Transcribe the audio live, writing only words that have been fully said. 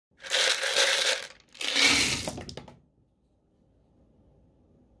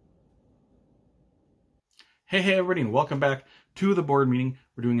Hey everybody, and welcome back to the board meeting.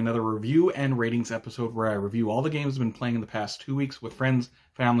 We're doing another review and ratings episode where I review all the games I've been playing in the past 2 weeks with friends,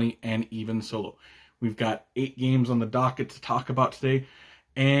 family, and even solo. We've got 8 games on the docket to talk about today,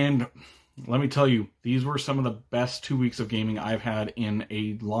 and let me tell you, these were some of the best 2 weeks of gaming I've had in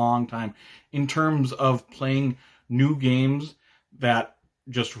a long time in terms of playing new games that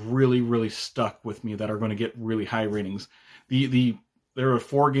just really stuck with me that are going to get really high ratings. There are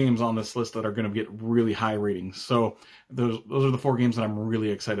 4 games on this list that are going to get really high ratings. So those are the 4 games that I'm really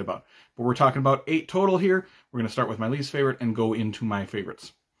excited about. But we're talking about 8 total here. We're going to start with my least favorite and go into my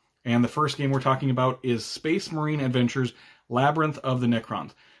favorites. And the first game we're talking about is Space Marine Adventures Labrynth of the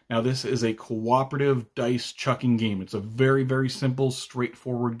Necrons. Now this is a cooperative dice chucking game. It's a very simple,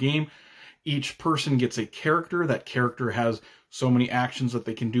 straightforward game. Each person gets a character. That character has so many actions that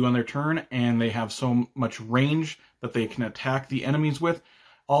they can do on their turn, and they have so much range that they can attack the enemies with.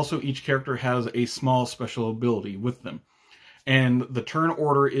 Also, each character has a small special ability with them. And the turn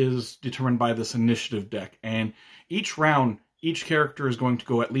order is determined by this initiative deck. And each round, each character is going to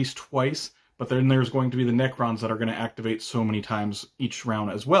go at least twice, but then there's going to be the Necrons that are going to activate so many times each round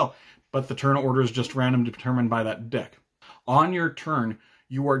as well. But the turn order is just random, determined by that deck. On your turn,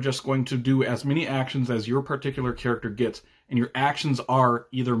 you are just going to do as many actions as your particular character gets. And your actions are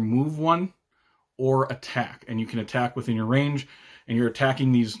either move one or attack. And you can attack within your range. And you're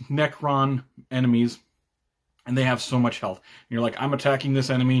attacking these Necron enemies. And they have so much health. And you're like, I'm attacking this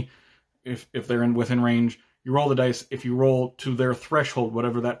enemy if they're within range. You roll the dice. If you roll to their threshold,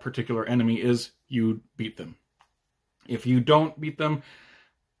 whatever that particular enemy is, you beat them. If you don't beat them,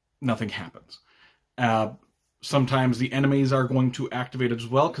 nothing happens. Sometimes the enemies are going to activate as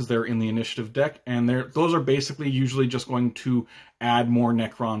well because they're in the initiative deck, and those are basically usually just going to add more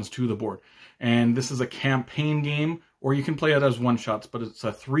Necrons to the board. And this is a campaign game, or you can play it as one-shots, but it's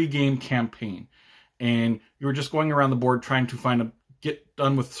a 3-game campaign. And you're just going around the board trying to get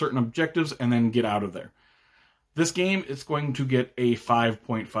done with certain objectives and then get out of there. This game is going to get a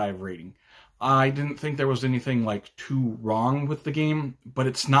 5.5 rating. I didn't think there was anything too wrong with the game, but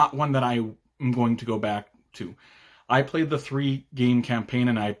it's not one that I am going to go back to. I played the 3-game campaign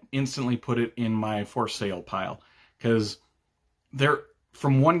and I instantly put it in my for sale pile because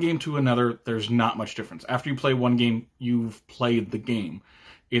from one game to another, there's not much difference. After you play one game, you've played the game.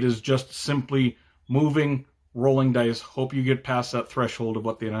 It is just simply moving, rolling dice, hope you get past that threshold of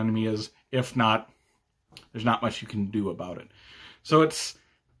what the enemy is. If not, there's not much you can do about it. So it's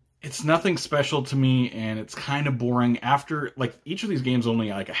nothing special to me, and it's kind of boring. After, each of these games only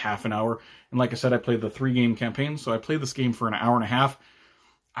a half an hour. And like I said, I played the 3-game campaign, so I played this game for an hour and a half.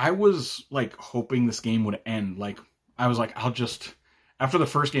 I was, hoping this game would end. I was after the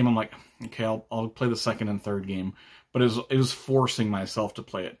first game, I'm like, okay, I'll play the second and third game. But it was forcing myself to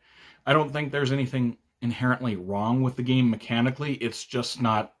play it. I don't think there's anything inherently wrong with the game mechanically. It's just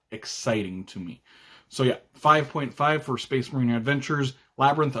not exciting to me. So yeah, 5.5 for Space Marine Adventures,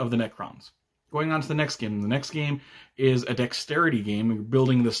 Labrynth of the Necrons. Going on to the next game. The next game is a dexterity game. You're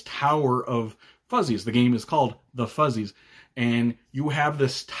building this tower of Fuzzies. The game is called The Fuzzies. And you have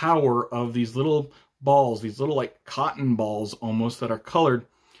this tower of these little balls, these little cotton balls almost that are colored.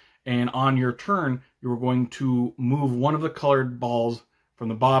 And on your turn, you're going to move one of the colored balls from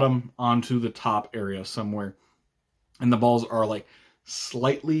the bottom onto the top area somewhere. And the balls are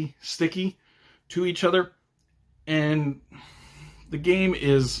slightly sticky to each other. And the game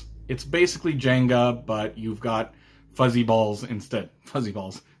it's basically Jenga, but you've got fuzzy balls instead. Fuzzy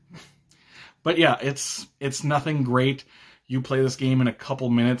balls. But yeah, it's nothing great. You play this game in a couple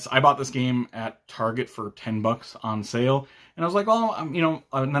minutes. I bought this game at Target for $10 on sale. And I was like,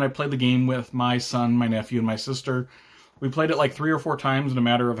 and then I played the game with my son, my nephew, and my sister. We played it 3 or 4 times in a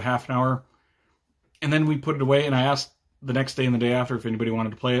matter of a half an hour. And then we put it away, and I asked the next day and the day after if anybody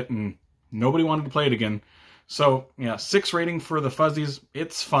wanted to play it, and nobody wanted to play it again. So, yeah, 6 rating for the Fuzzies.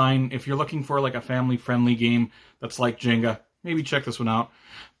 It's fine. If you're looking for a family-friendly game that's like Jenga, maybe check this one out.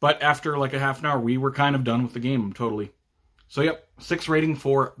 But after a half an hour, we were kind of done with the game, totally. So, yep, 6 rating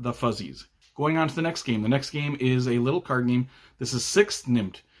for the Fuzzies. Going on to the next game. The next game is a little card game. This is 6th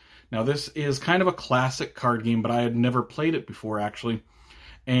Nimmt. Now, this is kind of a classic card game, but I had never played it before, actually.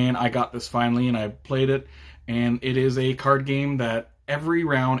 And I got this finally, and I played it. And it is a card game that every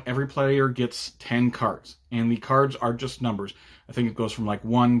round, every player gets 10 cards. And the cards are just numbers. I think it goes from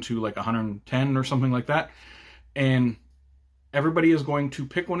 1 to 110 or something like that. And everybody is going to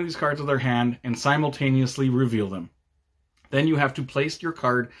pick one of these cards with their hand and simultaneously reveal them. Then you have to place your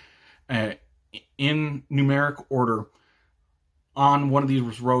card in numeric order on one of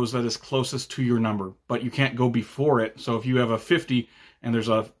these rows that is closest to your number, but you can't go before it. So if you have a 50 and there's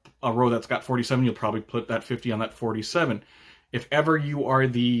a row that's got 47, you'll probably put that 50 on that 47. If ever you are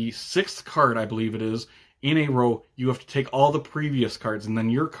the 6th card, I believe it is, in a row, you have to take all the previous cards, and then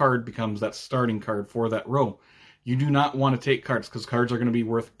your card becomes that starting card for that row. You do not want to take cards, because cards are going to be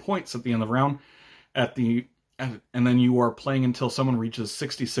worth points at the end of the round. And then you are playing until someone reaches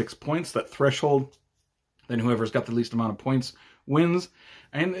 66 points, that threshold. Then whoever's got the least amount of points wins.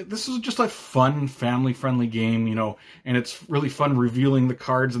 And this is just a fun, family-friendly game, and it's really fun revealing the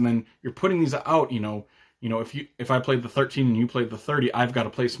cards, and then you're putting these out, if I played the 13 and you played the 30, I've got to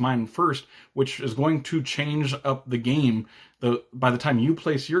place mine first, which is going to change up the game. By the time you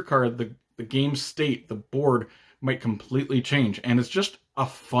place your card, the game state, the board, might completely change. And it's just a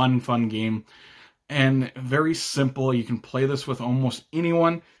fun game. And very simple. You can play this with almost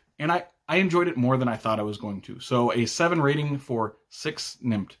anyone. And I enjoyed it more than I thought I was going to. So a 7 rating for 6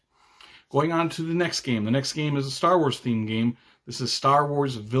 Nimmt. Going on to the next game. The next game is a Star Wars themed game. This is Star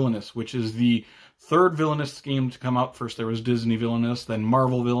Wars Villainous, which is the 3rd Villainous game to come out. First there was Disney Villainous, then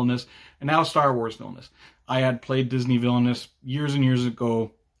Marvel Villainous, and now Star Wars Villainous. I had played Disney Villainous years and years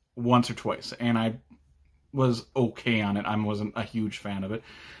ago, once or twice, and I was okay on it. I wasn't a huge fan of it.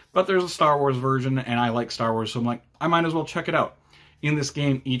 But there's a Star Wars version, and I like Star Wars, so I'm like, I might as well check it out. In this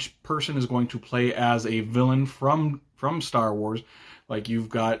game, each person is going to play as a villain from Star Wars. Like you've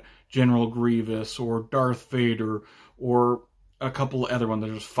got General Grievous, or Darth Vader, or a couple other ones.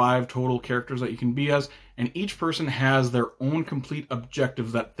 There's 5 total characters that you can be as, and each person has their own complete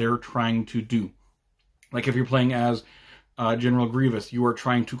objective that they're trying to do. Like if you're playing as General Grievous, you are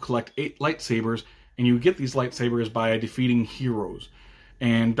trying to collect 8 lightsabers, and you get these lightsabers by defeating heroes.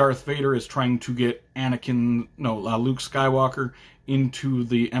 And Darth Vader is trying to get Luke Skywalker into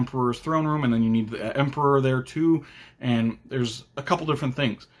the Emperor's throne room, and then you need the Emperor there too, and there's a couple different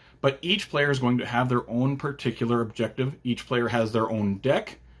things. But each player is going to have their own particular objective. Each player has their own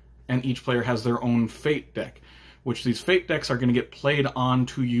deck, and each player has their own fate deck, which these fate decks are going to get played on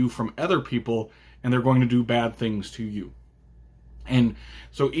to you from other people, and they're going to do bad things to you. And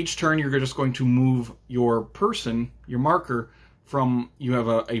so each turn you're just going to move your person, your marker, you have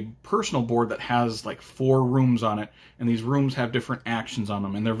a personal board that has like 4 rooms on it, and these rooms have different actions on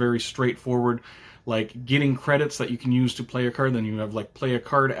them, and they're very straightforward, like getting credits that you can use to play a card. Then you have like play a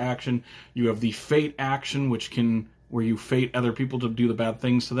card action. You have the fate action, where you fate other people to do the bad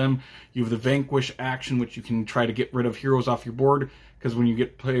things to them. You have the vanquish action, which you can try to get rid of heroes off your board, because when you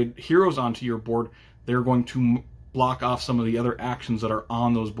get played heroes onto your board, they're going to block off some of the other actions that are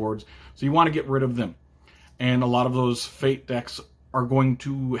on those boards. So you want to get rid of them. And a lot of those fate decks are going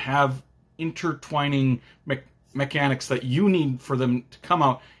to have intertwining mechanics that you need for them to come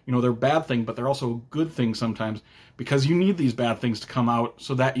out. They're bad things, but they're also a good thing sometimes, because you need these bad things to come out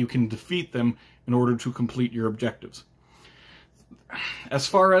so that you can defeat them in order to complete your objectives. As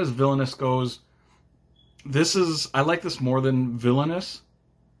far as Villainous goes, I like this more than Villainous,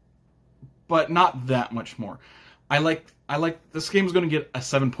 but not that much more. I like this game's going to get a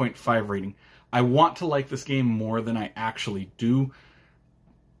 7.5 rating. I want to like this game more than I actually do.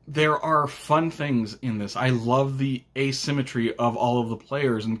 There are fun things in this. I love the asymmetry of all of the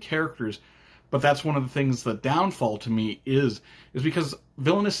players and characters, but that's one of the things, the downfall to me is because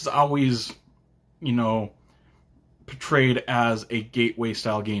Villainous is always, portrayed as a gateway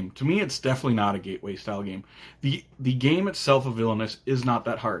style game. To me, it's definitely not a gateway style game. The game itself of Villainous is not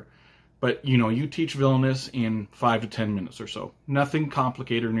that hard. But, you teach Villainous in 5 to 10 minutes or so. Nothing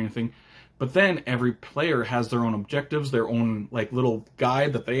complicated or anything. But then every player has their own objectives, their own little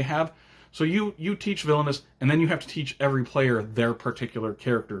guide that they have. So you teach Villainous, and then you have to teach every player their particular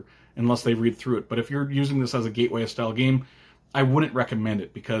character, unless they read through it. But if you're using this as a gateway style game, I wouldn't recommend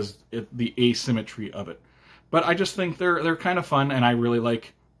it because the asymmetry of it. But I just think they're kind of fun, and I really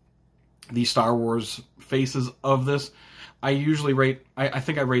like the Star Wars faces of this. I usually I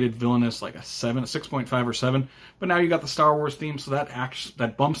think I rated Villainous like a 6.5 or 7, but now you got the Star Wars theme, so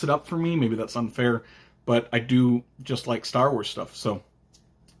that bumps it up for me. Maybe that's unfair, but I do just like Star Wars stuff. So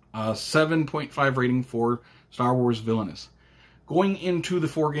 7.5 rating for Star Wars Villainous. Going into the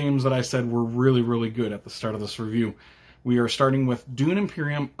 4 games that I said were really, really good at the start of this review, we are starting with Dune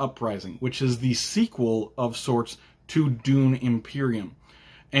Imperium Uprising, which is the sequel of sorts to Dune Imperium.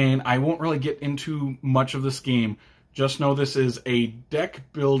 And I won't really get into much of this game. Just know this is a deck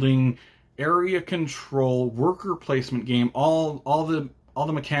building, area control, worker placement game. All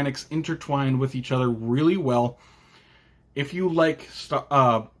the mechanics intertwined with each other really well. If you like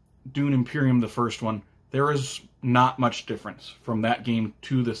Dune Imperium, the first one, there is not much difference from that game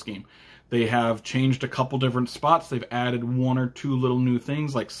to this game. They have changed a couple different spots. They've added one or two little new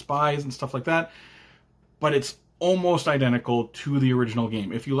things like spies and stuff like that. But it's almost identical to the original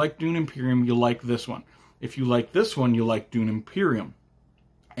game. If you like Dune Imperium, you'll like this one. If you like this one, you'll like Dune Imperium.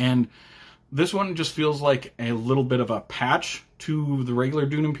 And this one just feels like a little bit of a patch to the regular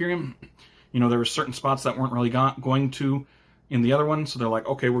Dune Imperium. You know, there were certain spots that weren't really going to in the other one, so they're like,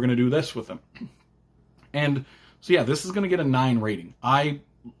 okay, we're going to do this with them. And so yeah, this is going to get a 9 rating. I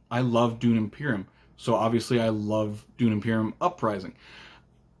love Dune Imperium, so obviously I love Dune Imperium Uprising.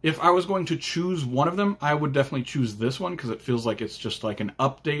 If I was going to choose one of them, I would definitely choose this one, because it feels like it's just like an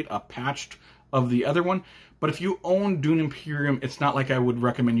update, a patched of the other one. But if you own Dune Imperium, it's not like I would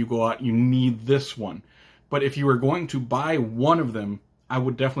recommend you go out, you need this one. But if you were going to buy one of them, I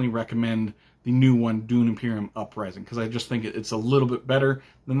would definitely recommend the new one, Dune Imperium Uprising, because I just think it's a little bit better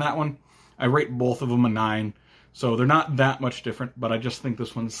than that one. I rate both of them a 9, so they're not that much different, but I just think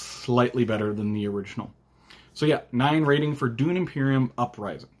this one's slightly better than the original. So yeah, 9 rating for Dune Imperium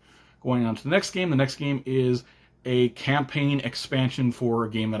Uprising. Going on to the next game is a campaign expansion for a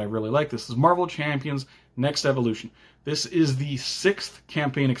game that I really like. This is Marvel Champions Next Evolution. This is the 6th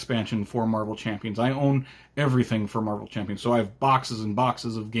campaign expansion for Marvel Champions. I own everything for Marvel Champions, so I have boxes and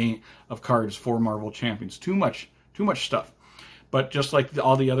boxes of cards for Marvel Champions. Too much stuff. But just like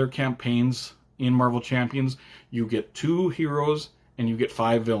all the other campaigns in Marvel Champions, you get 2 heroes and you get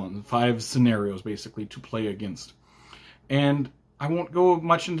 5 villains, 5 scenarios basically to play against. And I won't go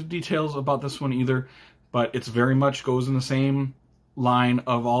much into details about this one either, but it's very much goes in the same line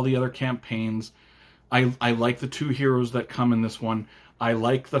of all the other campaigns. I like the 2 heroes that come in this one. I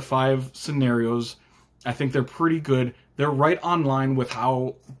like the 5 scenarios. I think they're pretty good. They're right on line with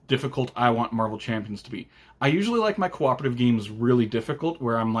how difficult I want Marvel Champions to be. I usually like my cooperative games really difficult,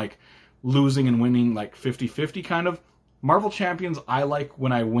 where I'm like losing and winning like 50-50 kind of. Marvel Champions, I like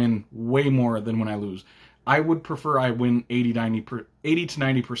when I win way more than when I lose. I would prefer I win 80 to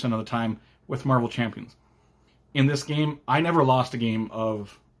 90% of the time with Marvel Champions. In this game, I never lost a game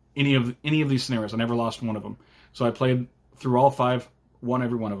of any of these scenarios. I never lost one of them. So I played through all 5, won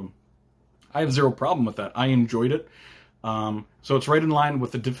every one of them. I have zero problem with that. I enjoyed it. So it's right in line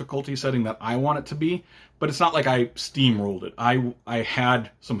with the difficulty setting that I want it to be, but it's not like I steamrolled it. I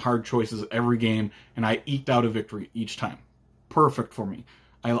had some hard choices every game, and I eked out a victory each time. Perfect for me.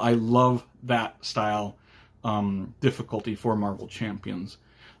 I love that style difficulty for Marvel Champions.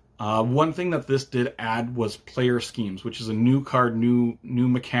 One thing that this did add was player schemes, which is a new card, new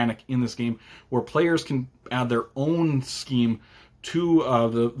mechanic in this game, where players can add their own scheme to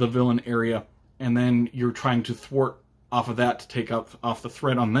the villain area, and then you're trying to thwart off of that to take off the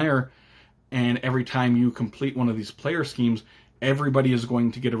threat on there. And every time you complete one of these player schemes, everybody is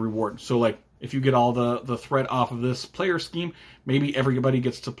going to get a reward. So like, if you get all the threat off of this player scheme, maybe everybody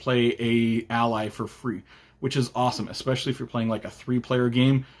gets to play a ally for free, which is awesome, especially if you're playing like a 3-player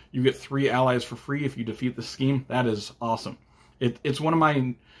game. You get 3 allies for free if you defeat the scheme. That is awesome. It's one of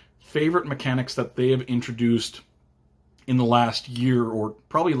my favorite mechanics that they have introduced in the last year, or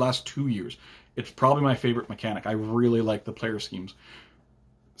probably last 2 years. It's probably my favorite mechanic. I really like the player schemes.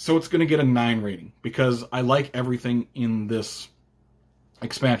 So it's going to get a 9 rating, because I like everything in this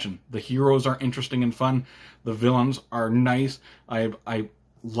expansion. The heroes are interesting and fun. The villains are nice. I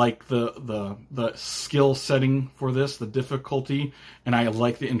like the skill setting for this, the difficulty, and I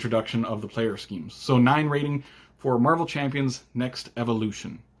like the introduction of the player schemes. So 9 rating for Marvel Champions Next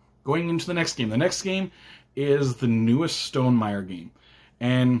Evolution. Going into the next game. The next game is the newest Stonemaier game.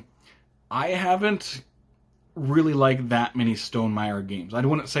 And I haven't really liked that many Stonemaier games. I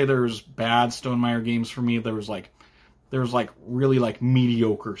wouldn't say there's bad Stonemaier games for me. There was really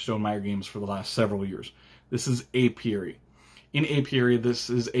mediocre Stonemaier games for the last several years. This is Apiary. In Apiary, this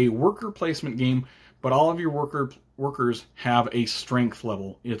is a worker placement game, but all of your workers have a strength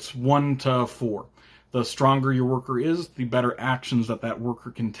level. It's 1 to 4. The stronger your worker is, the better actions that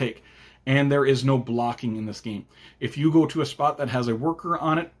worker can take. And there is no blocking in this game. If you go to a spot that has a worker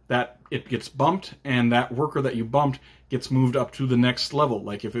on it, that it gets bumped, and that worker that you bumped gets moved up to the next level.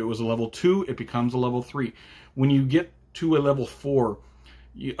 Like if it was a level 2, it becomes a level 3. When you get to a level 4,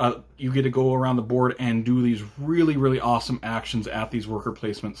 you get to go around the board and do these really, really awesome actions at these worker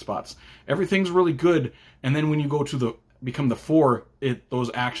placement spots. Everything's really good, and then when you go to become the 4, those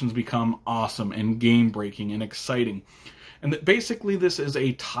actions become awesome and game-breaking and exciting. And basically this is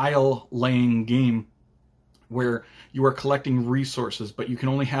a tile-laying game where you are collecting resources, but you can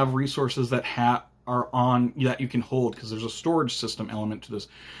only have resources that that you can hold, because there's a storage system element to this.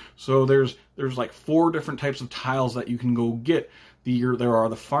 So there's like 4 different types of tiles that you can go get. There are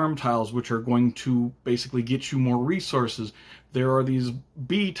the farm tiles, which are going to basically get you more resources. There are these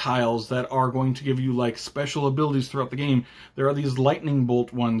bee tiles that are going to give you like special abilities throughout the game. There are these lightning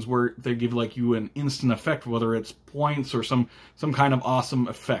bolt ones where they give like you an instant effect, whether it's points or some kind of awesome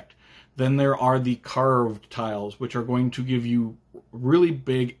effect. Then there are the carved tiles, which are going to give you really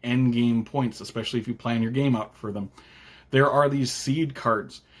big end game points, especially if you plan your game out for them. There are these seed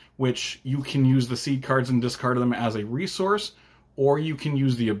cards, which you can use the seed cards and discard them as a resource, or you can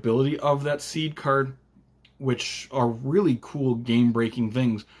use the ability of that seed card, which are really cool game-breaking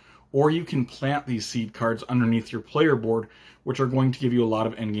things, or you can plant these seed cards underneath your player board, which are going to give you a lot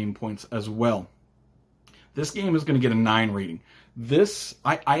of endgame points as well. This game is going to get a 9 rating.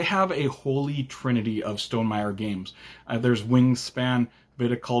 I have a holy trinity of Stonemaier games. There's Wingspan,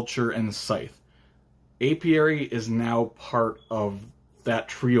 Viticulture, and Scythe. Apiary is now part of that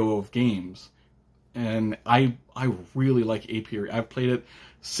trio of games, and I really like Apiary. I've played it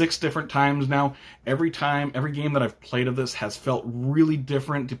 6 different times now. Every game that I've played of this has felt really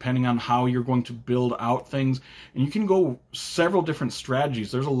different depending on how you're going to build out things, and you can go several different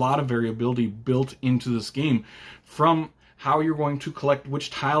strategies. There's a lot of variability built into this game, from how you're going to collect, which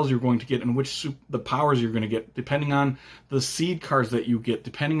tiles you're going to get, and the powers you're going to get, depending on the seed cards that you get,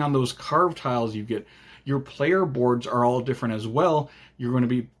 depending on those carved tiles you get. Your player boards are all different as well. You're going to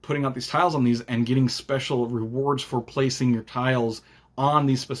be putting out these tiles on these and getting special rewards for placing your tiles on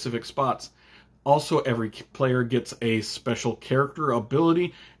these specific spots. Also, every player gets a special character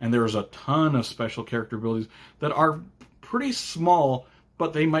ability, and there's a ton of special character abilities that are pretty small,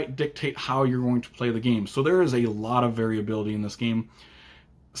 but they might dictate how you're going to play the game. So there is a lot of variability in this game.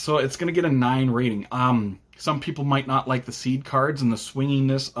 So it's going to get a 9 rating. Some people might not like the seed cards and the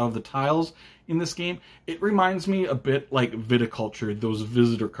swinginess of the tiles in this game. It reminds me a bit like Viticulture, those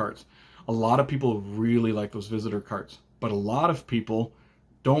visitor cards. A lot of people really like those visitor cards, but a lot of people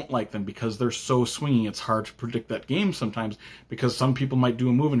don't like them because they're so swingy. It's hard to predict that game sometimes, because some people might do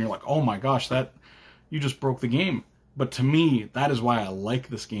a move and you're like, oh my gosh, you just broke the game. But to me, that is why I like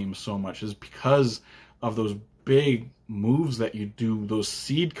this game so much, is because of those big moves that you do. Those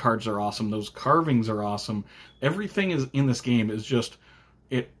seed cards are awesome. Those carvings are awesome. Everything is in this game is just,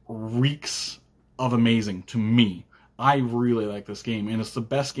 it reeks of amazing to me. I really like this game, and it's the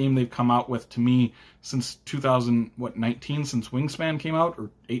best game they've come out with to me since 2019, since Wingspan came out, or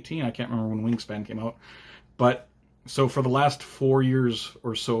 18, I can't remember when Wingspan came out. But so for the last 4 years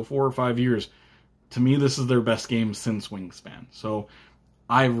or so, 4 or 5 years, to me, this is their best game since Wingspan. So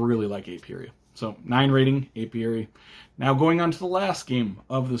I really like Apiary. So 9 rating, Apiary. Now going on to the last game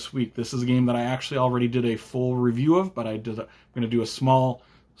of this week. This is a game that I actually already did a full review of, but I'm going to do a small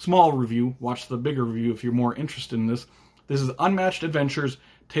review. Watch the bigger review if you're more interested in this. This is Unmatched Adventures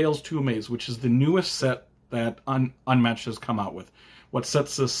Tales to Amaze, which is the newest set that Unmatched has come out with. What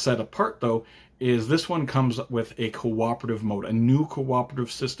sets this set apart, though, is this one comes with a cooperative mode, a new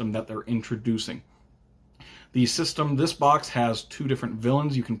cooperative system that they're introducing. This box has 2 different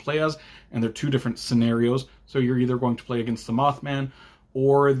villains you can play as, and they're 2 different scenarios. So you're either going to play against the Mothman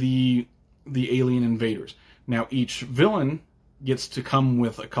or the alien invaders. Now each villain gets to come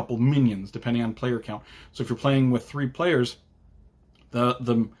with a couple minions, depending on player count. So if you're playing with 3 players,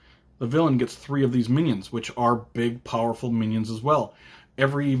 the villain gets 3 of these minions, which are big, powerful minions as well.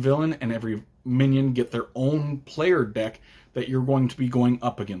 Every villain and every minion get their own player deck that you're going to be going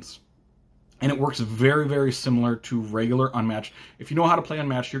up against. And it works very, very similar to regular Unmatched. If you know how to play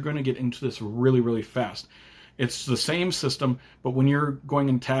Unmatched, you're going to get into this really, really fast. It's the same system, but when you're going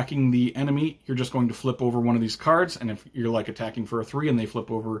and attacking the enemy, you're just going to flip over one of these cards, and if you're like attacking for a 3 and they flip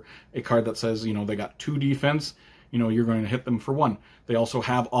over a card that says, they got 2 defense, you're going to hit them for 1. They also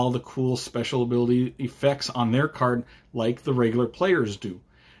have all the cool special ability effects on their card like the regular players do.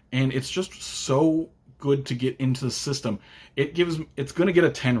 And it's just so good to get into the system. It's going to get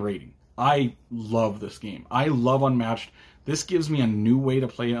a 10 rating. I love this game. I love Unmatched. This gives me a new way to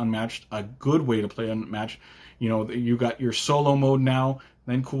play Unmatched, a good way to play Unmatched. You got your solo mode now,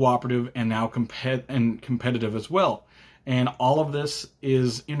 then cooperative, and now competitive as well. And all of this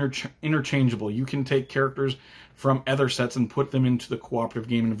is interchangeable. You can take characters from other sets and put them into the cooperative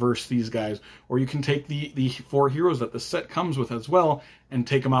game and verse these guys. Or you can take the 4 heroes that the set comes with as well and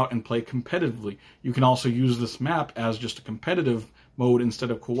take them out and play competitively. You can also use this map as just a competitive mode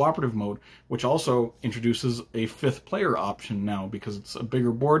instead of cooperative mode, which also introduces a 5th player option now because it's a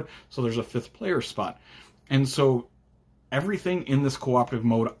bigger board, so there's a 5th player spot. And so everything in this cooperative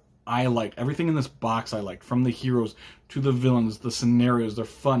mode I liked. Everything in this box I liked, from the heroes to the villains, the scenarios, they're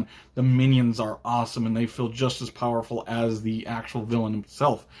fun. The minions are awesome, and they feel just as powerful as the actual villain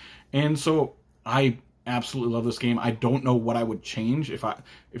himself. And so I absolutely love this game. I don't know what I would change.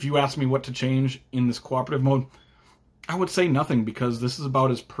 If you asked me what to change in this cooperative mode, I would say nothing, because this is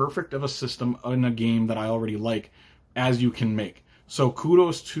about as perfect of a system in a game that I already like as you can make. So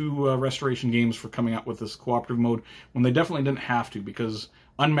kudos to Restoration Games for coming out with this cooperative mode when they definitely didn't have to, because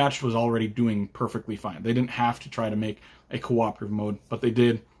Unmatched was already doing perfectly fine. They didn't have to try to make a cooperative mode, but they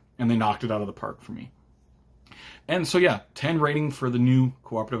did, and they knocked it out of the park for me. And so yeah, 10 rating for the new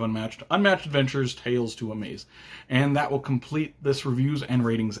cooperative Unmatched Adventures Tales to Amaze. And that will complete this reviews and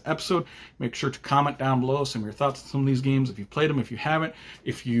ratings episode. Make sure to comment down below some of your thoughts on some of these games, if you've played them, if you haven't,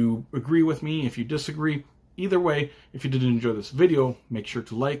 if you agree with me, if you disagree. Either way, if you did enjoy this video, make sure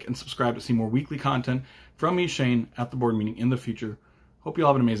to like and subscribe to see more weekly content from me, Shane, at the board meeting in the future. Hope you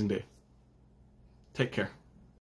all have an amazing day. Take care.